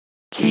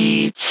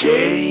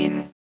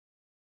Keychain.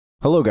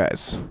 Hello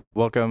guys,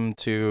 welcome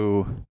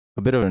to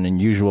a bit of an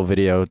unusual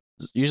video.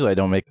 Usually I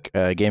don't make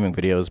gaming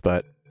videos,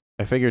 but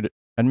I figured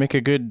I'd make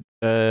a good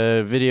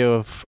video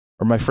of,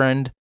 or my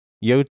friend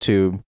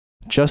YouTube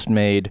just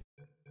made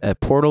a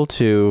Portal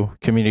 2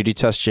 community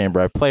test chamber.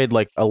 I played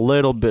like a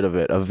little bit of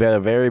it at the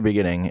very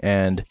beginning,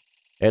 and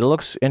it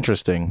looks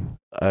interesting.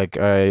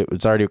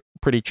 It's already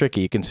pretty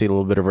tricky. You can see a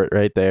little bit of it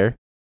right there.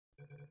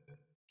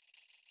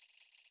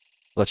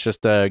 Let's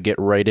just get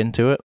right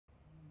into it.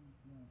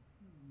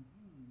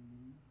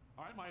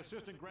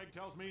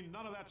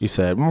 He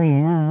said,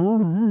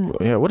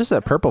 yeah, what is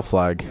that purple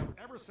flag?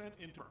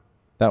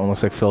 That one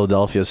looks like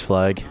Philadelphia's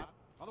flag.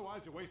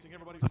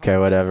 Okay,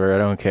 whatever, I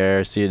don't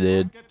care. See you,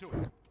 dude.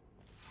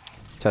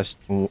 Test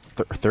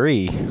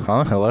 3,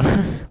 huh? Hello?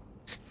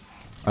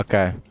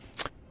 Okay.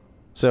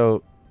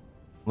 So,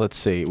 let's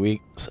see.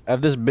 We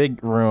have this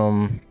big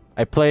room.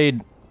 I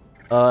played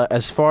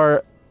as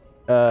far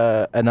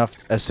enough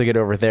as to get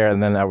over there,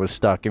 and then I was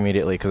stuck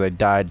immediately because I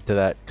died to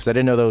that. Because I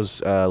didn't know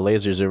those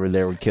lasers over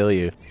there would kill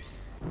you.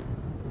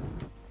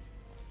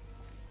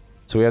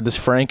 So we have this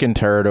Franken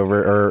turret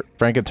over, or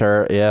Franken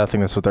turret, yeah, I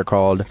think that's what they're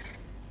called.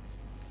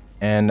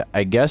 And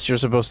I guess you're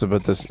supposed to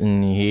put this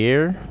in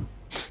here.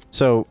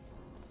 So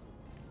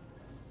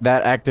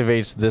that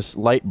activates this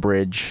light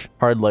bridge,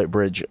 hard light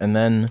bridge, and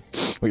then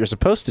what you're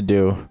supposed to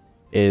do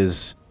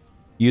is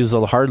use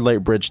the hard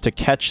light bridge to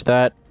catch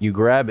that. You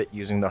grab it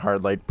using the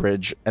hard light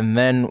bridge, and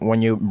then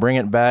when you bring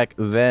it back,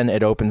 then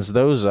it opens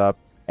those up,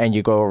 and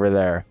you go over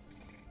there.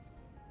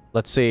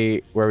 Let's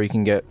see where we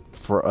can get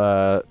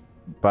for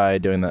by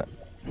doing that.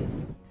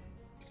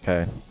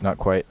 Okay, not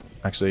quite.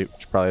 Actually, we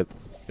should probably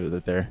do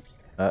it there.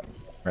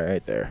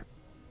 Right there.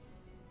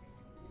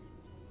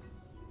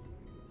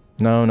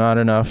 No, not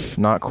enough.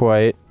 Not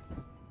quite.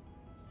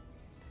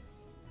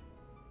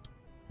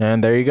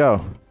 And there you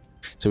go.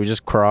 So we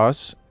just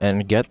cross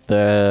and get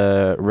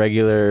the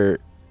regular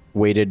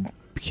weighted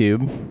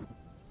cube.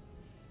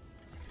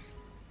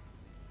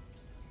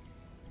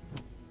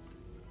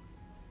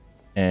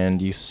 And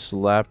you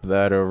slap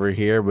that over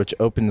here, which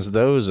opens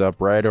those up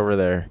right over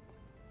there.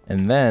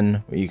 And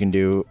then what you can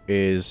do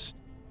is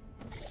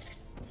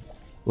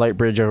light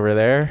bridge over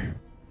there,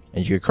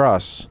 and you can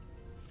cross.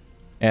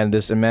 And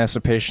this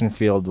emancipation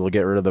field will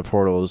get rid of the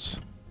portals,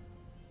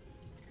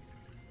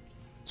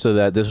 so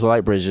that this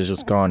light bridge is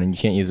just gone and you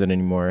can't use it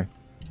anymore.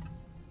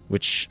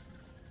 Which,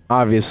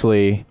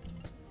 obviously,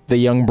 the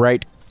young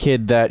bright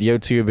kid that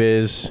YouTube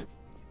is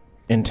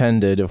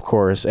intended, of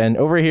course. And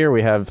over here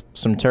we have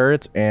some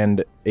turrets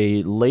and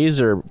a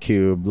laser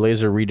cube,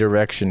 laser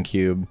redirection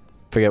cube.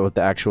 Forget what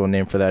the actual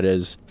name for that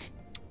is.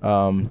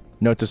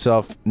 Note to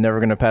self, never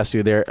gonna pass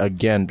through there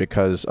again,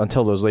 because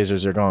until those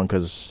lasers are gone,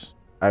 because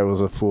I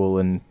was a fool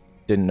and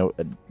didn't know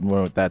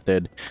what that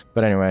did.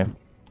 But anyway.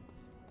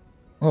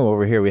 Oh,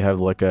 over here we have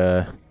like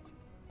a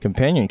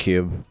companion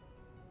cube.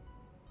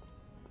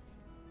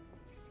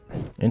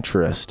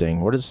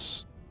 Interesting. What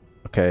is...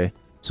 Okay.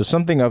 So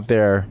something up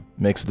there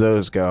makes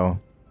those go.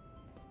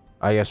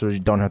 I guess we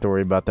don't have to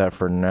worry about that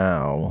for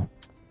now.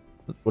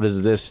 What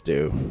does this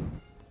do?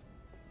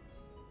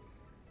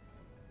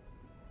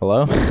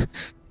 Hello?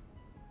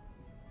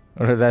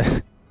 What did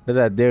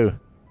that do?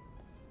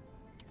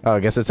 Oh, I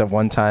guess it's a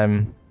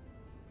one-time...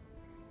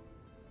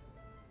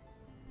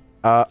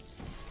 Was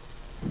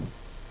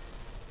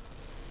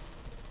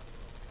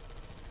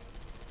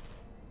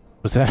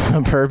that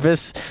on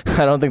purpose?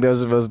 I don't think that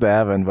was supposed to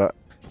happen, but...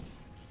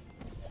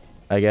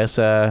 I guess,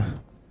 that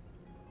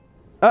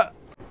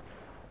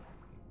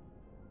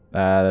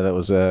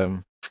was,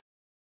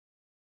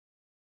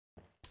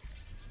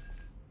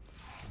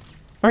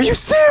 Are you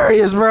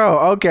serious, bro?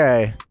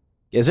 Okay.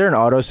 Is there an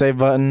autosave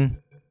button?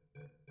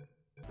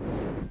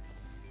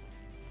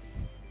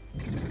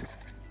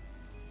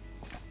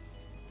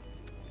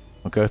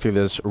 We'll go through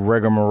this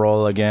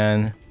rigmarole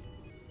again.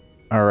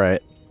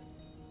 Alright.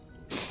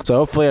 So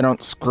hopefully I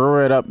don't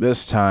screw it up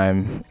this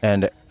time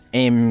and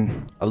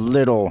aim a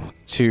little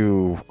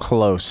too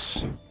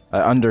close.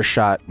 I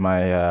undershot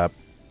my,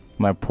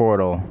 my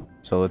portal.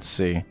 So let's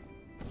see.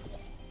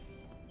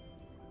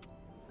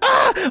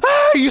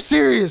 Are you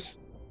serious?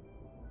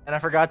 And I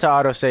forgot to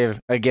autosave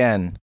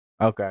again.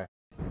 Okay.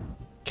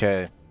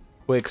 Okay.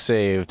 Quick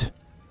saved.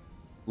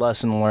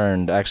 Lesson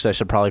learned. Actually, I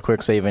should probably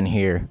quick save in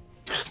here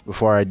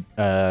before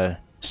I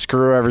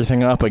screw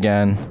everything up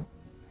again.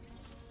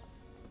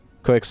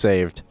 Quick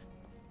saved.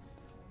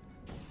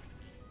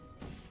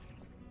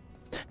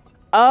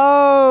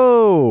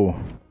 Oh!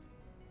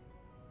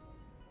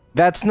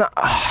 That's not...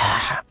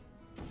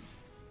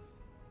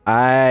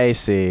 I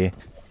see.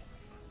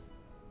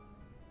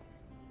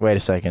 Wait a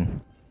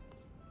second.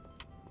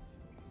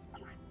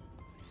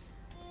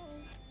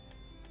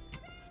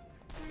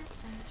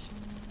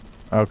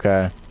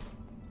 Okay.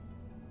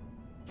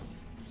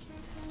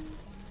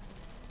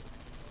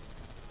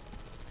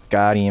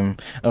 Got him.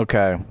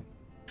 Okay.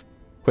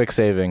 Quick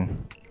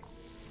saving.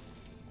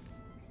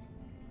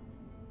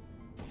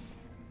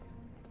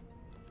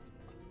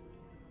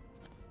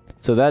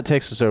 So that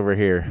takes us over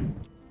here.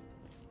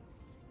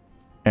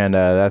 And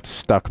that's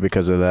stuck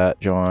because of that,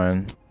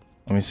 John.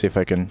 Let me see if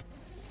I can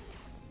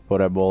pull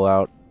that bowl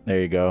out. There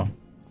you go.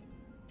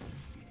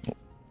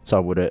 What's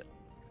up with it?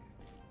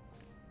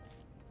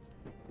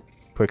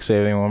 Quick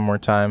saving one more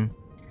time.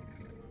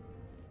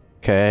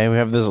 Okay, we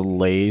have this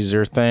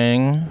laser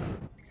thing.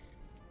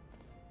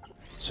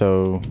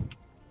 So...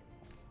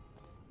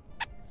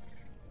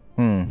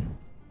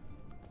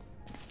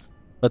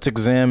 Let's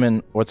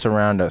examine what's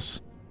around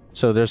us.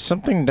 So there's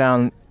something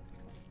down...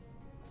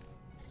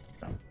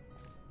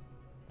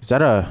 Is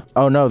that a...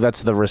 Oh no,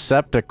 that's the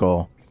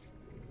receptacle.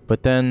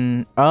 But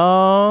then...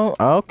 Oh,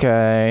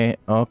 okay.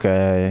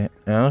 Okay.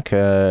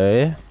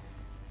 Okay.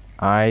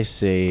 I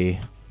see.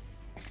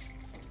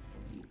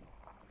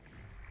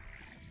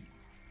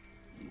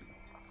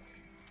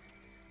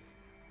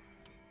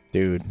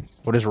 Dude,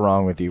 what is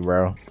wrong with you,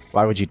 bro?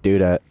 Why would you do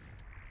that?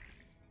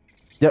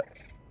 Yep.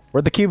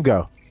 Where'd the cube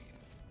go?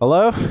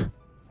 Hello?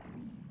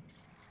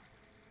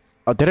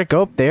 Oh, did it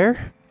go up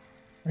there?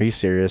 Are you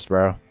serious,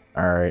 bro?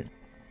 Alright.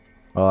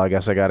 Well, I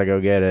guess I gotta go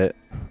get it.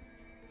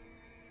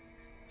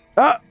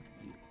 Ah!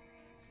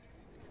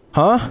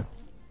 Huh?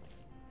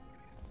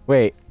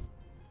 Wait.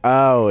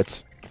 Oh,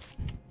 it's...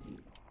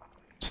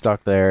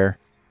 stuck there.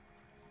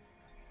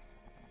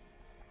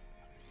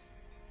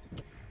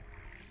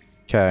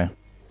 Okay.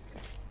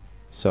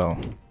 So,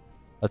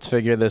 let's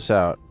figure this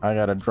out. I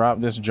gotta drop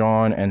this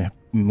John and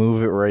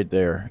move it right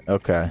there.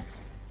 Okay.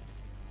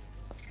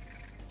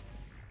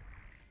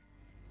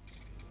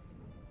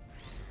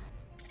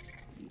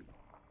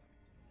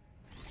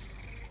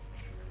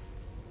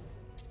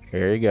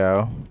 Here you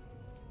go.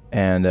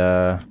 And,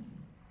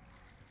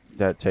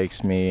 that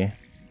takes me...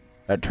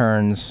 That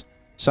turns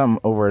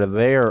some over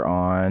there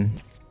on.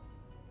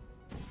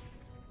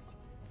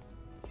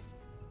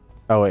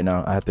 Oh, wait,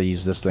 no. I have to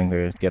use this thing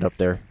to get up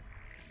there.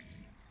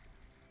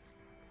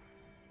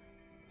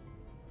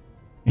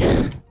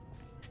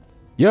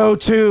 Yo,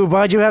 Tube,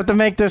 why'd you have to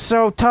make this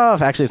so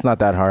tough? Actually, it's not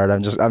that hard.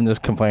 I'm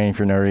just complaining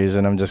for no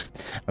reason. I'm just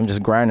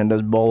grinding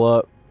this bowl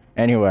up.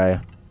 Anyway,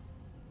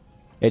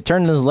 it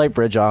turned this light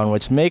bridge on,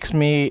 which makes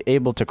me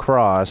able to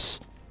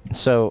cross.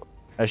 So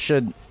I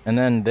should, and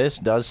then this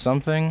does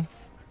something.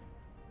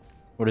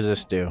 What does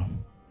this do?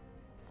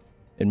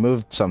 It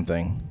moved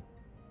something.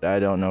 I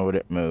don't know what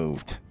it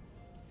moved.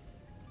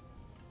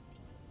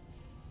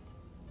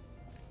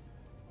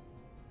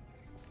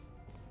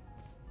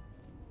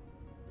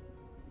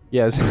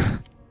 Yes.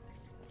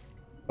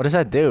 What does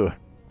that do?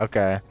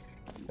 Okay.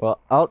 Well,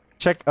 I'll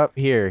check up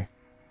here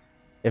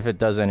if it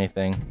does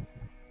anything.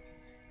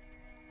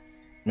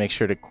 Make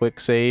sure to quick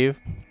save.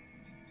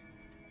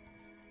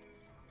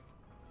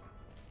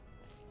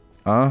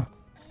 Huh?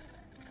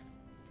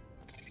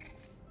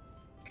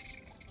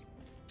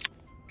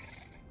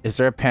 Is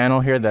there a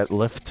panel here that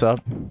lifts up?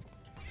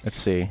 Let's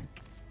see.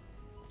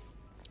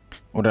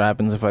 What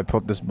happens if I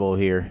put this bowl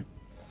here?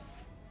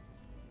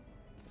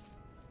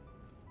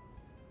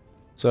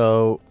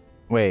 So,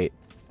 wait.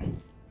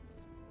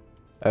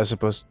 I was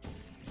supposed...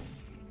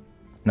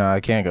 No, I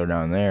can't go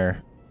down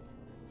there.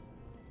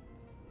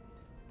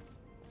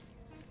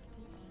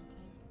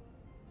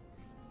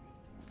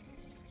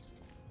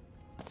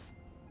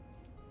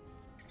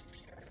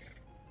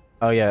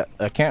 Oh yeah,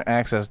 I can't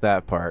access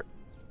that part.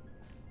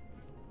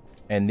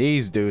 And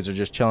these dudes are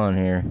just chilling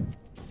here.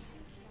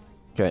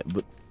 Okay,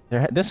 but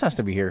this has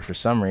to be here for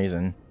some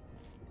reason.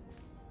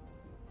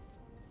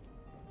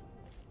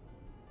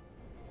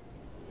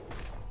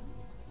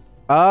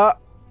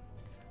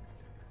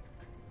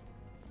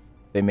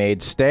 They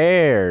made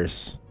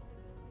stairs.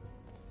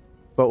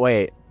 But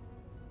wait.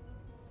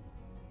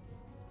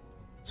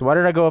 So why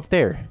did I go up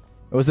there?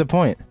 What was the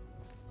point?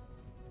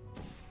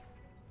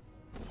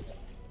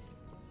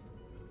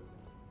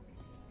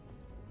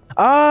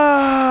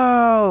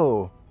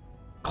 Oh!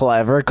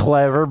 Clever,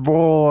 clever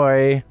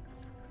boy.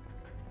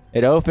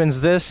 It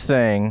opens this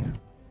thing.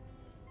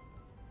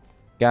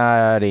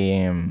 Got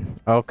him.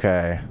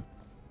 Okay.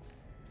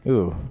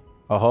 Ooh.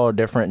 A whole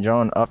different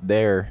John up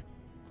there.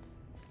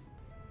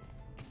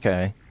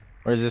 Okay.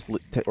 Where does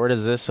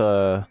this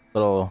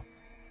little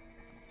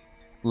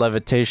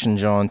levitation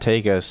John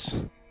take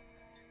us?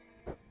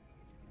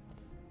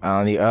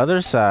 On the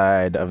other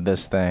side of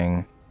this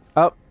thing.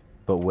 Oh,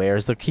 but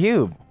where's the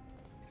cube?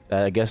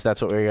 I guess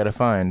that's what we gotta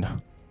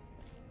find.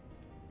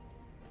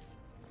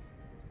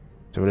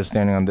 So what is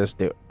standing on this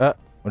dude? What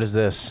is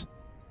this?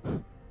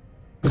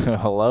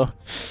 Hello?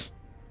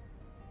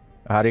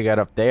 How do you get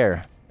up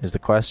there? Is the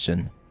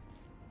question.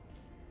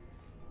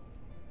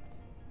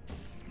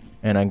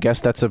 And I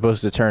guess that's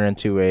supposed to turn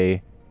into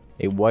a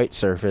white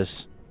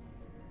surface.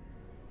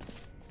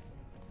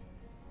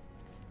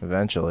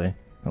 Eventually,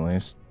 at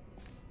least.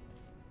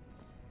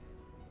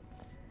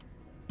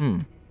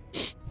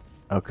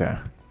 Okay.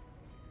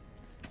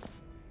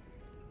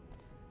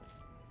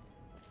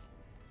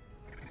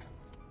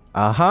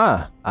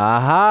 Aha!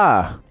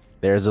 Aha!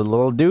 There's a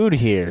little dude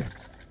here.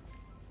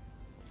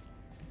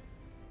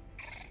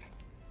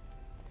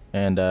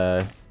 And,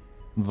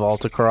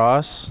 vault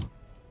across.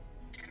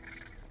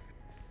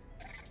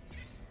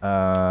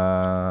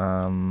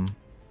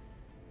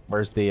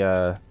 Where's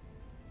the,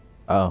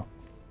 oh,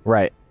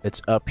 right.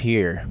 It's up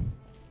here.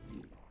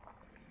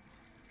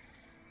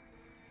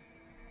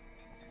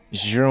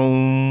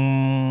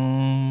 Zoom.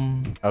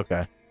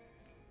 Okay.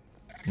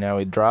 Now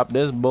we drop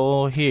this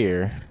bull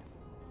here.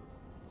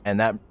 And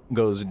that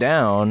goes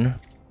down.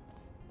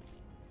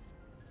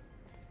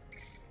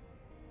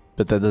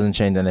 But that doesn't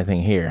change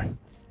anything here.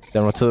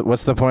 Then what's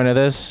the point of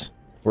this?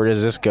 Where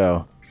does this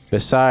go?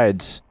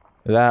 Besides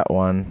that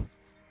one,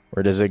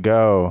 where does it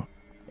go?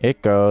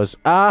 It goes,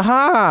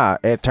 aha!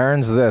 It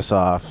turns this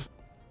off.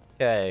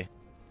 Okay.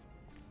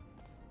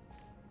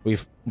 We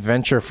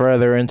venture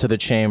further into the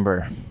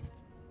chamber.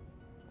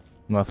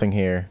 Nothing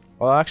here.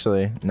 Well,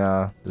 actually,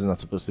 no. There's not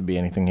supposed to be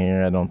anything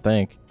here, I don't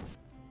think.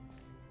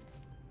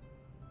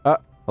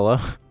 Hello?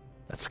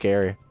 That's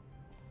scary.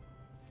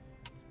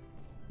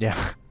 Yeah.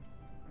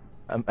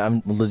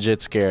 I'm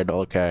legit scared,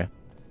 okay.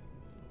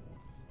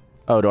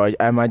 Oh,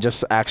 am I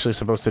just actually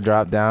supposed to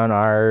drop down?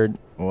 Or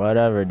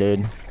whatever,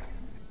 dude.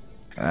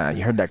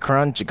 You heard that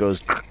crunch? It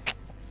goes...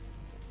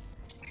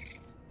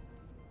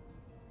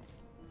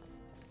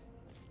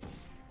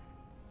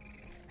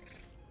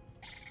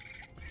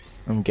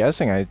 I'm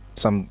guessing I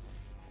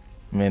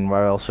mean,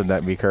 why else would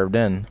that be curved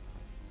in?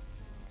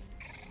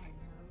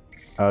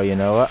 Oh, you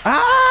know what?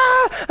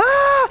 Ah!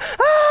 Ah!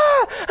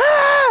 Ah!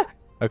 Ah!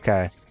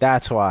 Okay,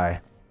 that's why.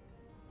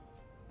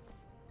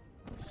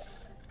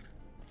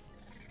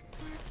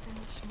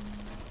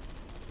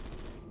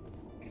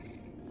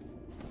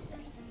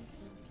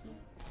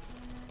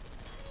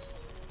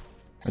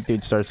 That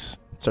dude starts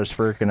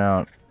freaking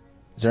out.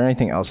 Is there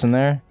anything else in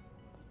there?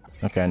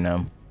 Okay,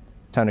 no.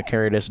 Time to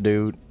carry this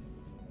dude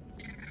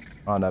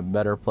on to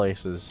better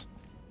places.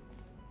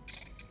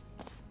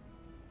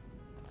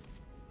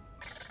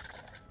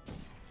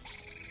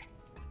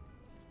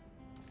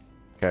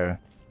 Okay.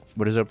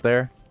 What is up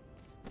there?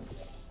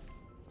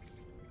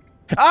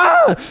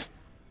 Ah!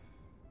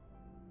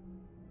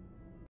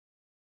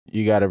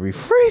 You gotta be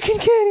freaking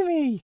kidding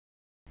me!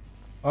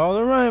 All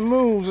the right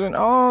moves in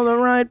all the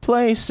right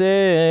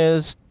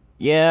places.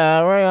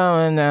 Yeah, we're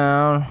going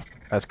down.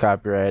 That's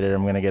copyrighted.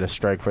 I'm gonna get a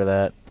strike for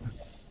that.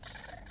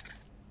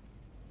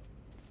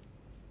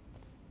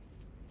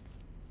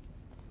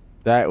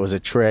 That was a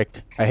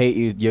trick. I hate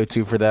you,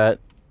 Youtube, for that.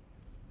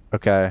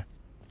 Okay.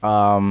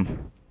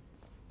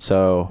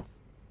 So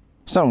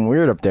something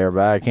weird up there,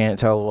 but I can't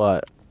tell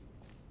what.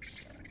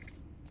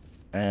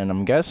 And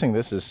I'm guessing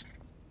this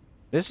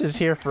is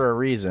here for a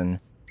reason.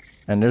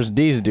 And there's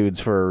these dudes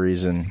for a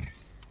reason.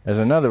 There's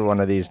another one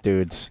of these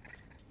dudes.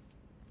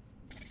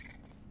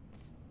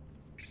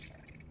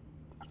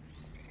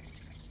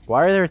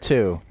 Why are there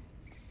two?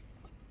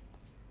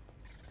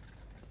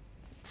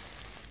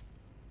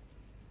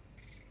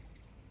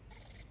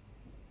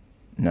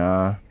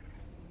 Nah.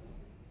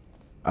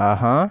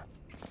 Uh-huh.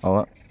 Hold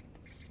on.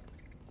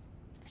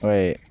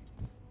 Wait.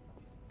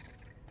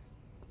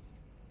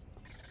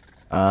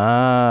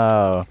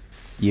 Oh.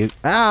 You...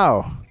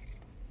 Ow!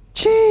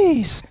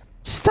 Jeez!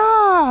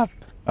 Stop!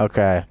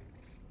 Okay.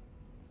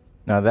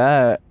 Now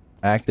that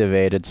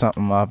activated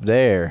something up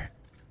there.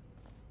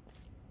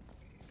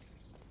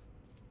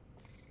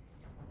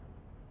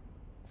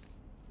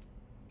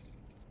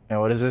 Now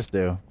what does this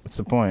do? What's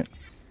the point?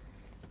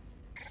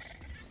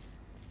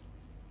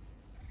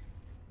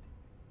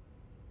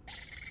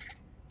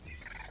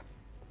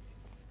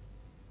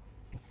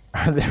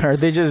 Are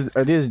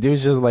these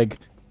dudes just like...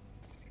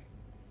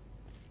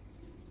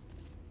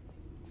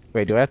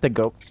 Wait, do I have to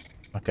go?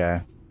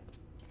 Okay.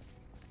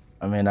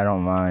 I mean, I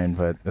don't mind,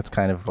 but it's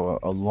kind of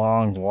a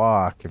long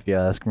walk, if you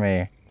ask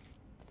me.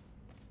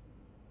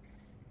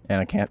 And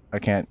I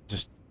can't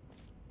just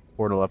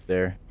portal up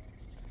there.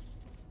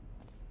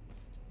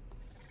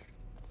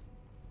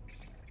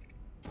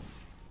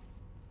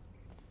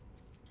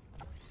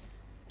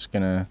 Just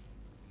gonna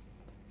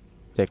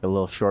take a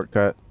little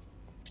shortcut.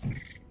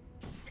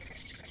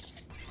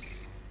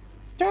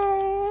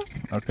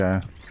 Okay.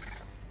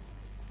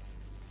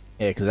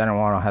 Yeah, because I don't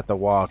want to have to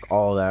walk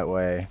all that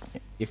way.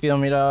 You feel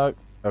me, dog?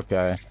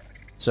 Okay.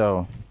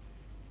 So,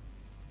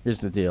 here's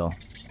the deal.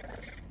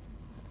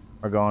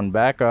 We're going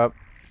back up.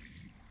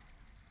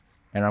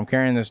 And I'm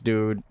carrying this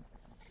dude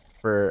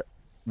for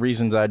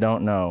reasons I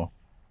don't know.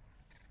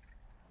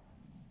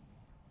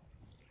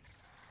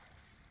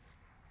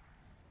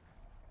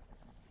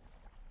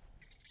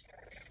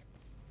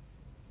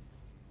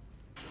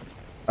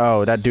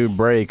 Oh, that dude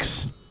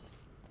breaks.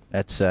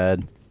 That's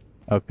sad.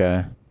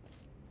 Okay.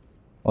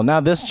 Well,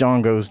 now this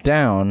John goes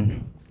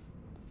down.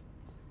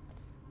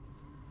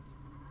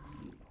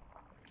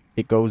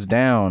 It goes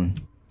down.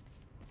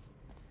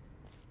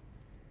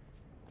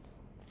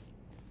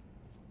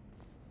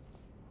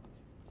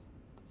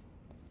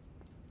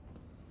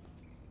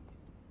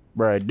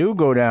 Bro, I do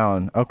go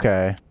down.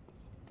 Okay.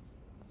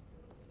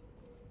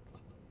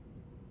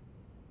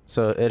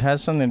 So it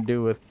has something to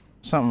do with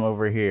something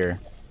over here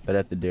that I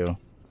have to do.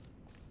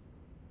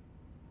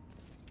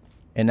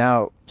 And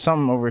now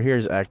something over here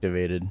is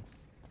activated.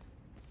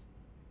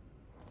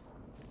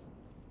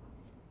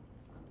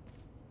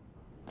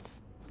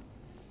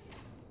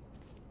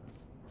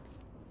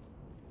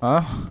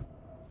 Huh?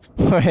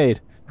 Wait,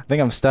 I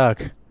think I'm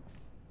stuck.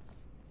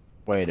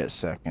 Wait a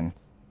second.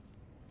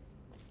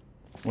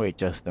 Wait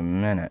just a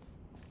minute.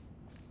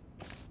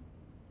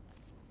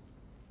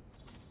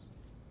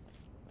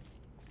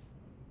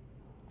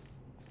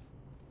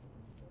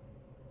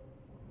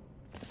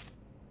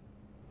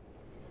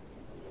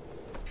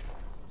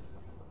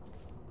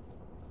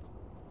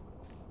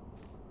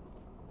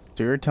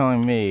 So you're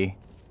telling me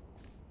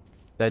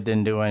that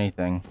didn't do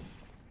anything?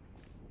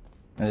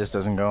 And this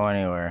doesn't go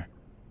anywhere.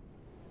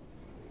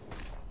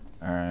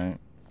 Alright.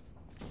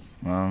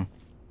 Well.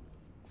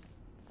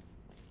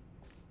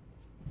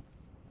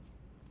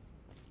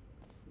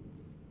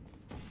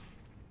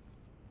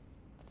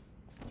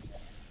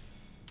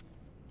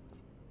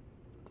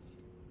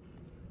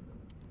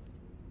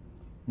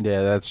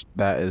 Yeah,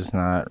 that is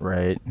not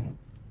right.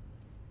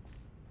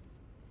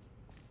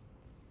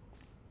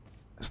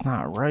 That's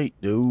not right,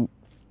 dude.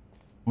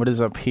 What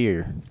is up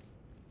here?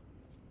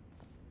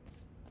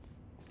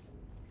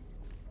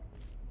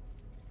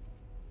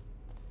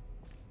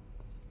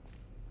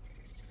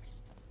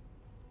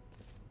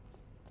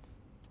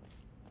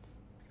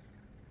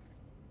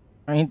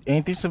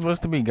 Ain't these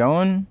supposed to be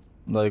going?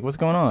 Like, what's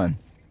going on?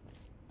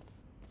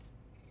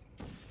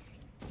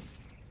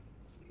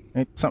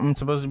 Ain't something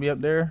supposed to be up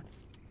there?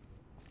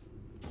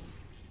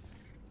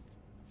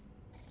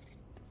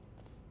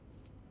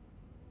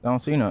 I don't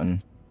see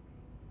nothing.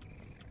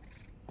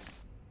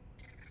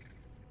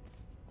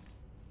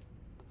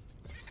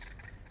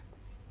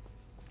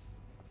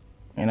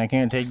 And I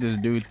can't take this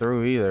dude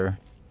through either.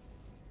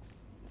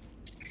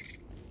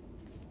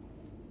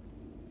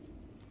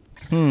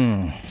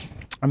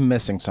 I'm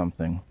missing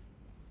something.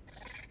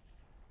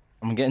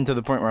 I'm getting to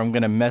the point where I'm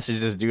gonna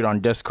message this dude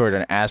on Discord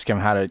and ask him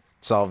how to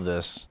solve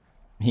this.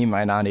 He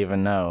might not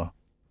even know.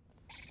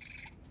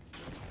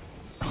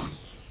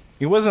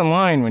 He wasn't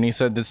lying when he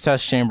said this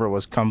test chamber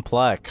was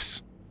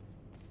complex.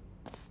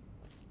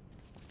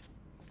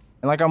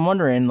 And like, I'm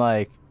wondering,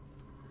 like,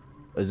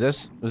 was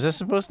this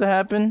supposed to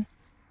happen?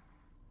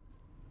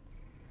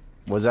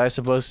 Was I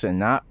supposed to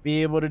not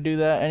be able to do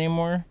that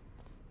anymore?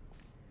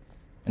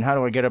 And how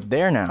do I get up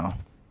there now?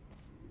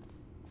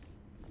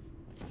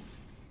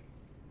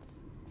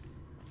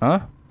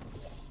 Huh?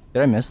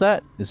 Did I miss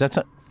that? Is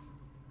that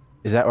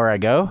where I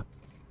go?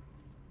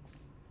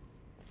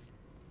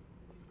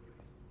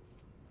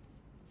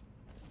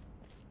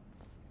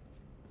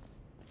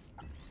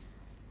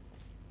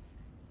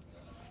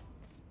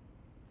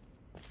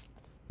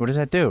 What does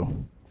that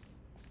do?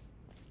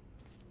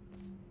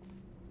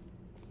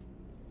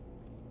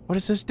 What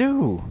does this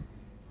do?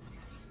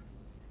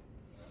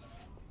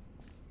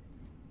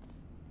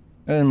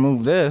 I didn't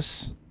move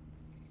this.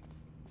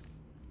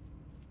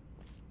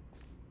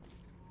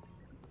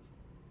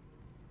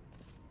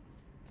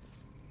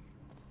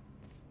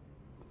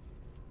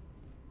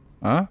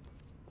 Huh?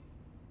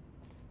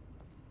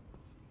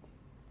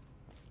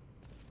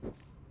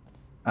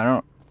 I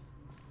don't...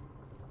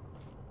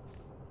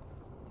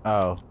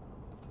 Oh.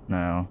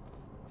 No.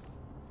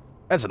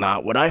 That's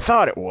not what I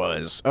thought it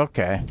was.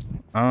 Okay.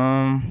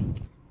 So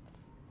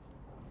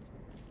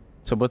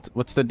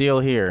what's the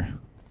deal here?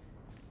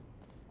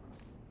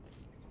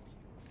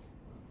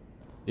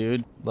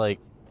 Dude, like...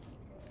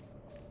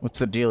 What's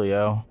the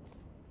dealio?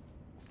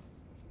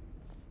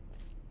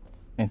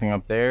 Anything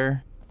up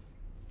there?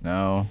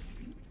 No.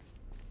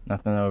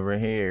 Nothing over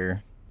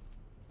here.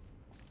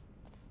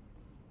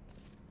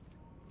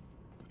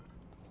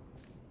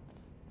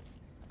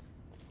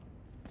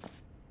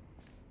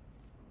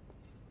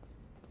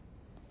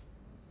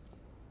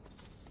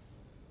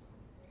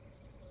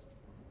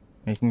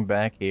 Anything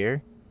back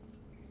here?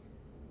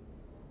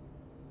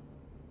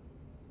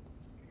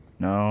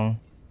 No.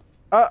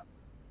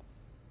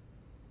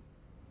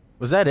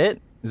 Was that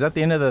it? Is that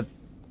the end of the...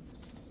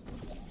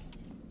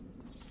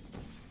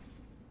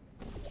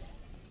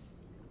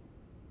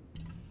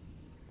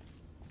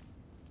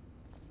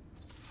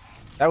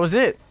 That was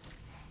it.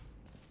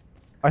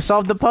 I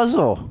solved the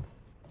puzzle.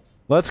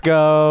 Let's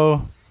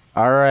go.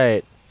 All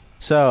right.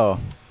 So.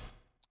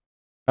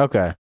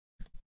 Okay.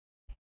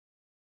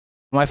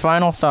 My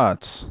final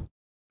thoughts.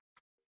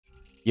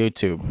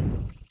 YouTube.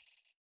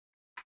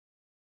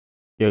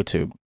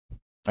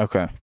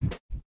 Okay.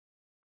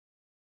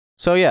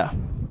 So yeah.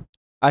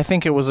 I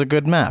think it was a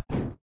good map.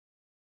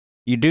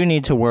 You do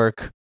need to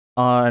work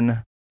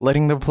on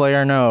letting the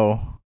player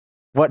know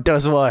what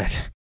does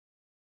what.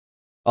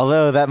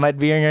 Although that might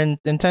be your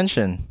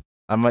intention.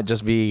 I might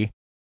just be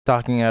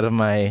talking out of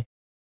my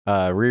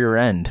rear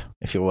end,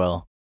 if you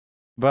will.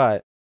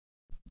 But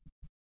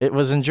it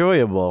was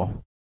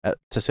enjoyable,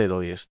 to say the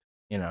least.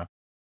 You know,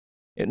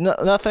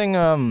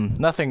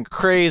 nothing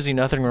crazy,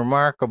 nothing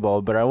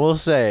remarkable. But I will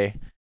say,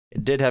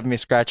 it did have me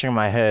scratching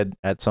my head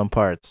at some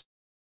parts,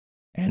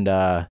 and it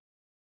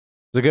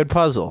was a good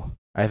puzzle.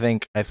 I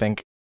think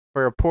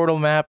for a Portal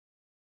map,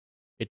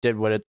 it did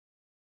what it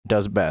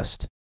does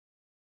best.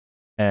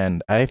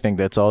 And I think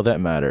that's all that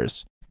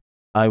matters.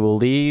 I will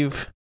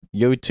leave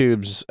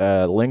YouTube's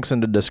links in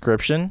the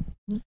description.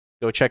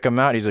 Go check him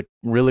out. He's a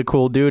really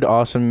cool dude,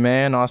 awesome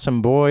man,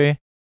 awesome boy.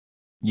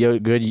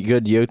 Good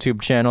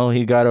YouTube channel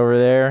he got over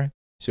there.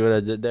 See what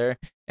I did there?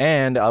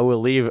 And I will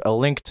leave a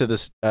link to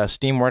this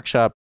Steam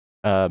Workshop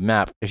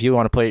map if you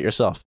want to play it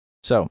yourself.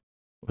 So,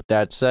 with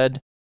that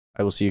said,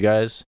 I will see you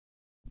guys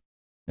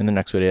in the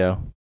next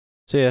video.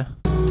 See ya.